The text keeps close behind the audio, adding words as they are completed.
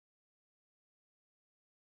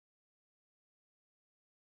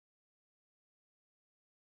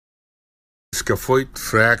scaphoid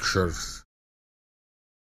fractures.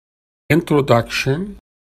 Introduction.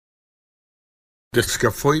 The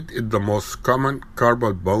scaphoid is the most common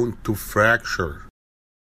carpal bone to fracture.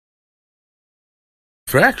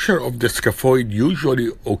 Fracture of the scaphoid usually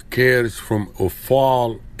occurs from a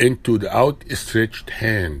fall into the outstretched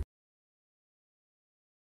hand.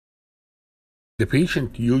 The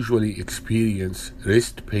patient usually experiences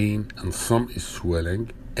wrist pain and some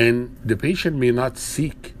swelling, and the patient may not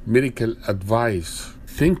seek medical advice,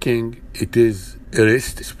 thinking it is a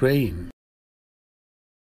wrist sprain.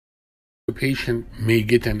 The patient may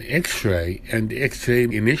get an X-ray, and the X-ray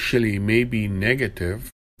initially may be negative.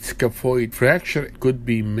 Scaphoid fracture could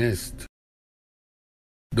be missed.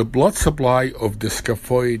 The blood supply of the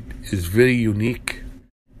scaphoid is very unique.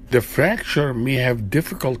 The fracture may have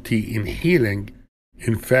difficulty in healing.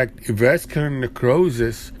 In fact, avascular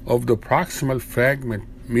necrosis of the proximal fragment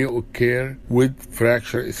may occur with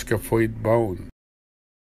fractured scaphoid bone.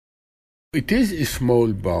 It is a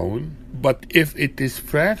small bone, but if it is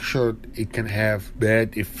fractured, it can have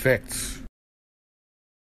bad effects.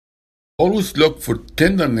 Always look for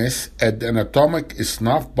tenderness at the anatomic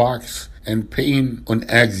snuffbox and pain on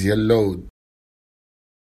axial load.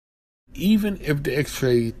 Even if the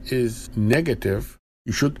X-ray is negative,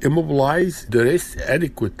 you should immobilize the wrist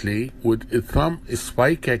adequately with a thumb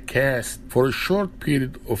spica cast for a short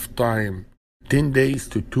period of time, 10 days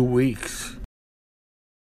to 2 weeks.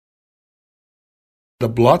 The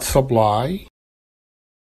blood supply.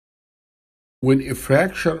 When a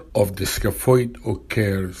fracture of the scaphoid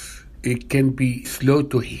occurs, it can be slow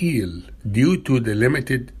to heal due to the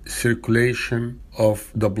limited circulation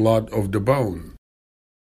of the blood of the bone.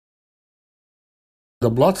 The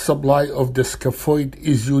blood supply of the scaphoid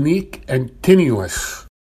is unique and tenuous.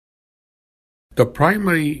 The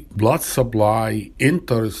primary blood supply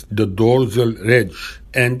enters the dorsal ridge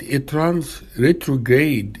and it runs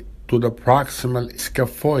retrograde to the proximal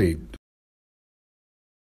scaphoid.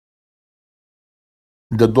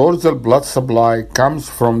 The dorsal blood supply comes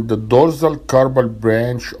from the dorsal carpal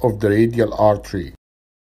branch of the radial artery.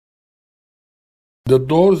 The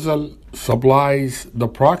dorsal supplies the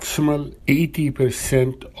proximal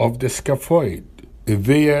 80% of the scaphoid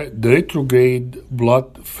via the retrograde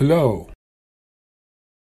blood flow.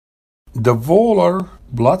 The volar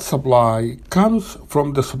blood supply comes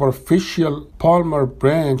from the superficial palmar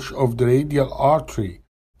branch of the radial artery.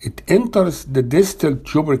 It enters the distal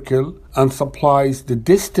tubercle and supplies the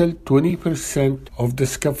distal 20% of the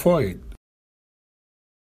scaphoid.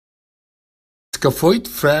 Scaphoid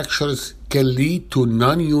fractures can lead to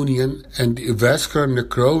non-union and avascular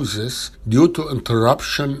necrosis due to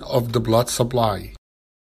interruption of the blood supply.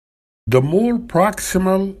 The more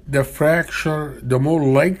proximal the fracture, the more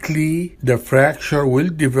likely the fracture will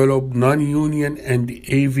develop non-union and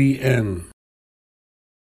AVN.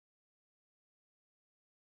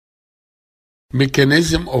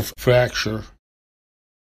 Mechanism of fracture.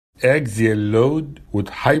 Axial load with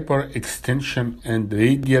hyperextension and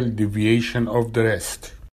radial deviation of the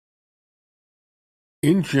wrist.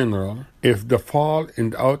 In general, if the fall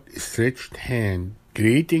in the outstretched hand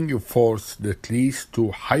creating a force that leads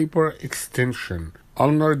to hyperextension,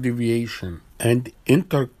 ulnar deviation, and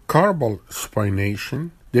intercarpal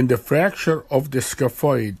spination, then the fracture of the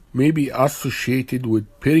scaphoid may be associated with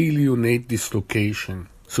perileonate dislocation.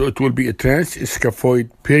 So it will be a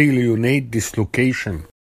trans-scaphoid perileonate dislocation.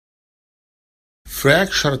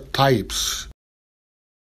 Fracture types.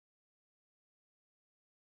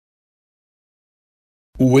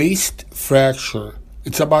 Waist fracture.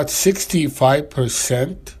 It's about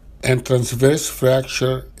 65%, and transverse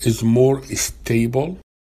fracture is more stable.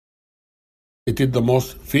 It is the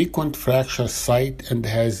most frequent fracture site and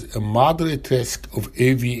has a moderate risk of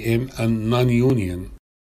AVN and non-union.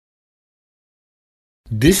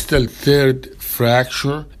 Distal third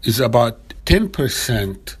fracture is about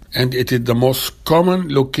 10%, and it is the most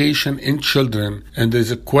common location in children, and there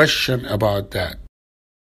is a question about that.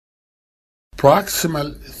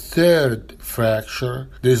 Proximal third fracture,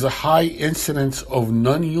 there is a high incidence of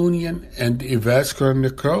non-union and avascular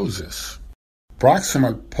necrosis.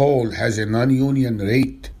 Proximal pole has a non-union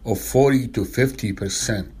rate of 40 to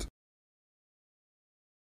 50%.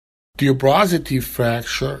 Tuberosity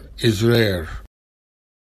fracture is rare.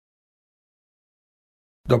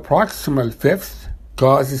 The proximal fifth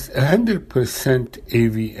causes 100%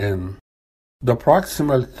 AVN. The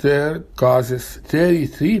proximal third causes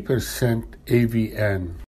 33%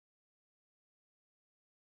 AVN.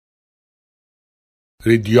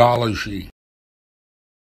 Radiology.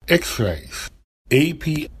 X-rays,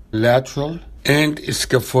 AP lateral and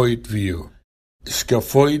scaphoid view.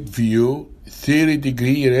 Scaphoid view,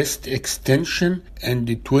 30-degree wrist extension, and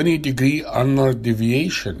 20-degree ulnar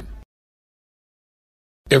deviation.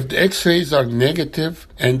 If the X-rays are negative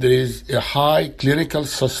and there is a high clinical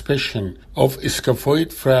suspicion of a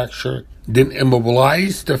scaphoid fracture, then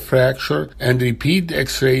immobilize the fracture and repeat the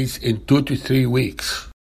X-rays in 2 to 3 weeks.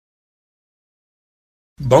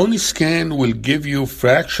 Bone scan will give you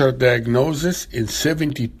fracture diagnosis in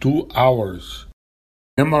 72 hours.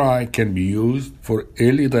 MRI can be used for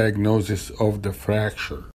early diagnosis of the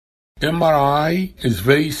fracture. MRI is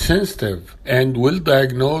very sensitive and will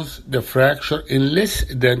diagnose the fracture in less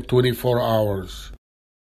than 24 hours.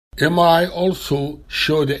 MRI also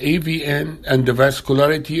show the AVN and the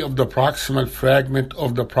vascularity of the proximal fragment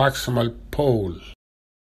of the proximal pole.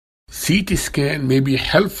 CT scan may be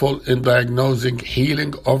helpful in diagnosing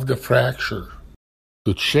healing of the fracture.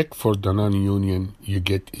 To check for the non-union, you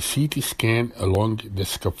get a CT scan along the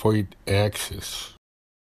scaphoid axis.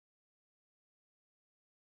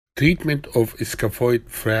 Treatment of scaphoid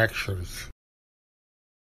fractures.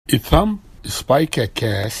 A thumb spica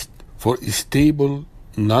cast for a stable,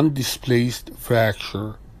 non-displaced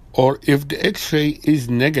fracture, or if the X-ray is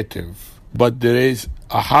negative, but there is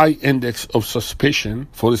a high index of suspicion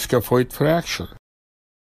for a scaphoid fracture.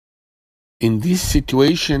 In this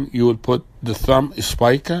situation, you will put the thumb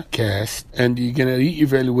spica cast and you're going to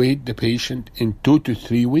re-evaluate the patient in 2 to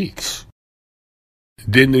 3 weeks.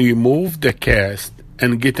 Then remove the cast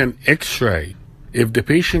and get an X-ray. If the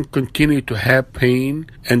patient continues to have pain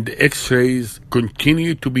and the X-rays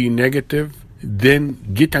continue to be negative,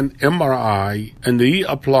 then get an MRI and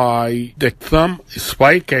reapply the thumb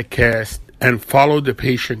spica cast and follow the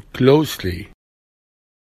patient closely.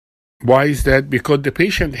 Why is that? Because the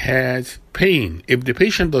patient has pain. If the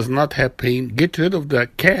patient does not have pain, get rid of the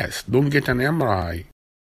cast. Don't get an MRI.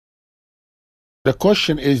 The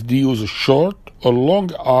question is, do you use a short or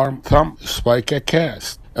long arm thumb spica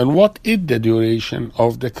cast? And what is the duration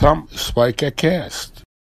of the thumb spica cast?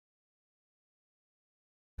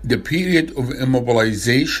 The period of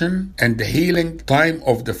immobilization and the healing time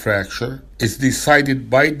of the fracture is decided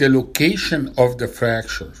by the location of the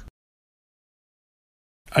fracture.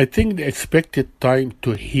 I think the expected time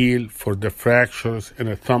to heal for the fractures in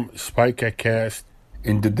a thumb spica cast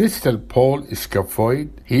in the distal pole scaphoid,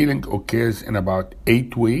 healing occurs in about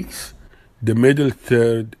 8 weeks. The middle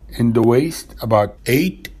third in the waist, about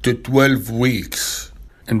 8 to 12 weeks.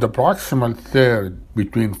 In the proximal third,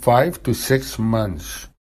 between 5 to 6 months.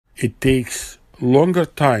 It takes longer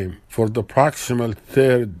time for the proximal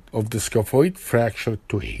third of the scaphoid fracture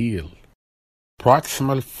to heal.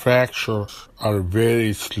 Proximal fractures are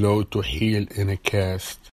very slow to heal in a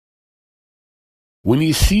cast. When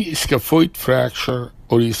you see a scaphoid fracture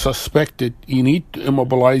or you suspect it, you need to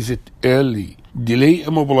immobilize it early. Delay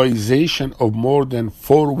immobilization of more than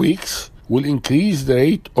 4 weeks will increase the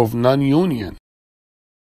rate of non-union.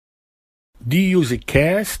 Do you use a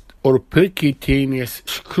cast or percutaneous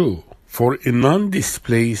screw for a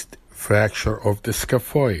non-displaced fracture of the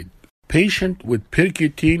scaphoid? Patient with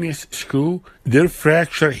percutaneous screw, their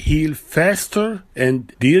fracture heal faster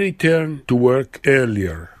and they return to work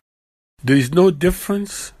earlier. There is no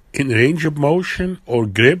difference in range of motion or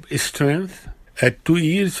grip strength at 2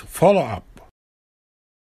 years follow-up.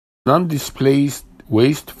 Non-displaced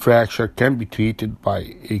waist fracture can be treated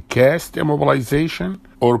by a cast immobilization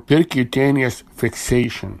or percutaneous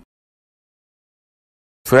fixation.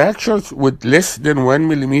 Fractures with less than 1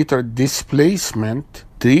 millimeter displacement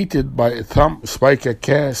treated by a thumb spica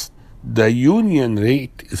cast, the union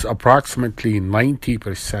rate is approximately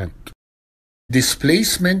 90%.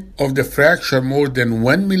 Displacement of the fracture more than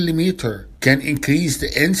 1 millimeter can increase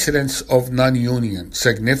the incidence of non-union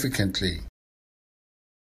significantly.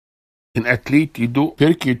 In athlete, you do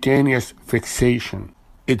percutaneous fixation.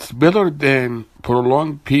 It's better than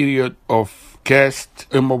prolonged period of cast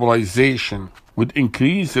immobilization with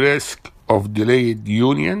increased risk of delayed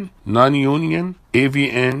union, non-union,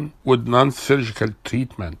 AVN with non-surgical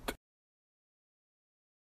treatment.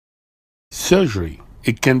 Surgery.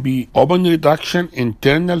 It can be open reduction,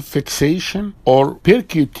 internal fixation, or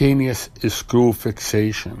percutaneous screw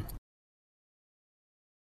fixation.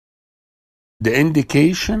 The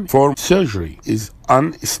indication for surgery is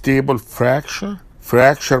unstable fracture,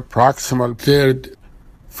 fracture proximal third,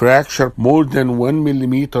 fracture more than 1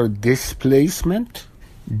 millimeter displacement,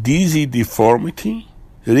 dizzy deformity,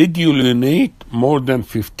 radiolunate more than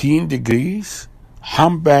 15 degrees,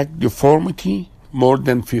 humpback deformity more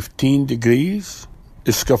than 15 degrees,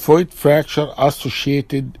 scaphoid fracture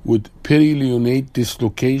associated with perilunate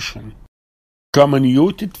dislocation,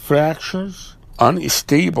 comminuted fractures,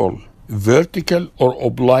 unstable vertical or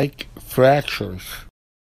oblique fractures.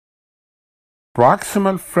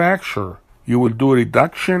 Proximal fracture, you will do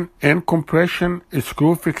reduction and compression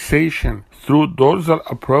screw fixation through dorsal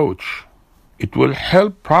approach. It will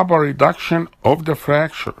help proper reduction of the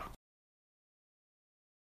fracture.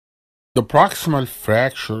 The proximal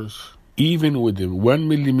fractures, even with a 1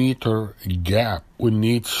 millimeter gap, will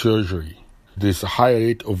need surgery. There is a high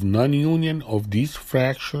rate of non-union of these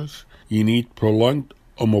fractures. You need prolonged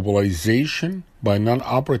immobilization by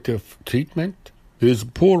non-operative treatment. There is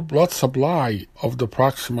poor blood supply of the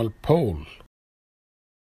proximal pole.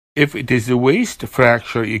 If it is a waist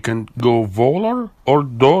fracture, you can go volar or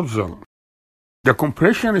dorsal. The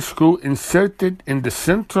compression screw inserted in the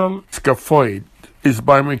central scaphoid is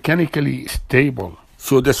biomechanically stable,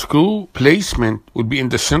 so the screw placement would be in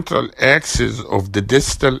the central axis of the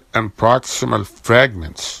distal and proximal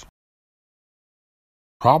fragments.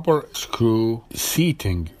 Proper screw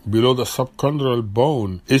seating below the subchondral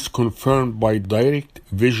bone is confirmed by direct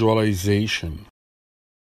visualization.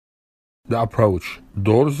 The approach,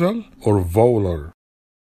 dorsal or volar.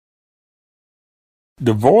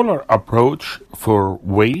 The volar approach for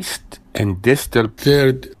waist and distal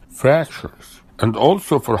third fractures, and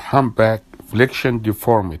also for humpback flexion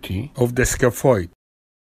deformity of the scaphoid.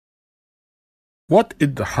 What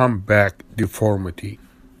is the humpback deformity?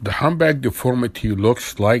 The humpback deformity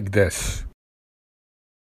looks like this.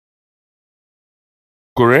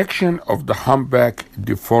 Correction of the humpback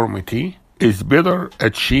deformity is better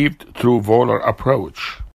achieved through volar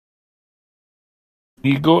approach.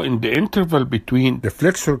 You go in the interval between the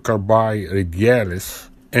flexor carpi radialis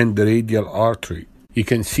and the radial artery. You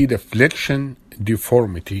can see the flexion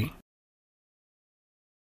deformity.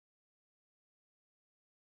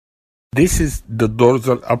 This is the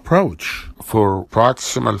dorsal approach for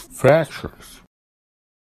proximal fractures.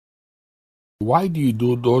 Why do you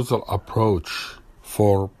do dorsal approach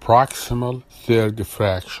for proximal third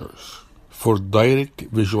fractures? For direct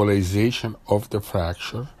visualization of the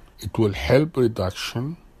fracture, it will help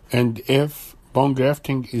reduction, and if bone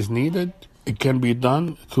grafting is needed, it can be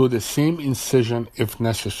done through the same incision if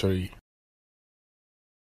necessary.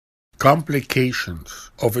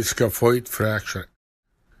 Complications of a scaphoid fracture: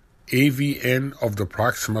 AVN of the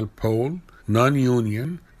proximal pole,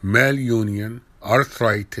 non-union, malunion,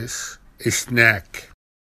 arthritis, SNAC,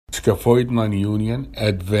 scaphoid non-union,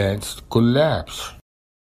 advanced collapse.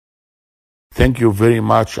 Thank you very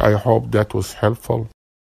much. I hope that was helpful.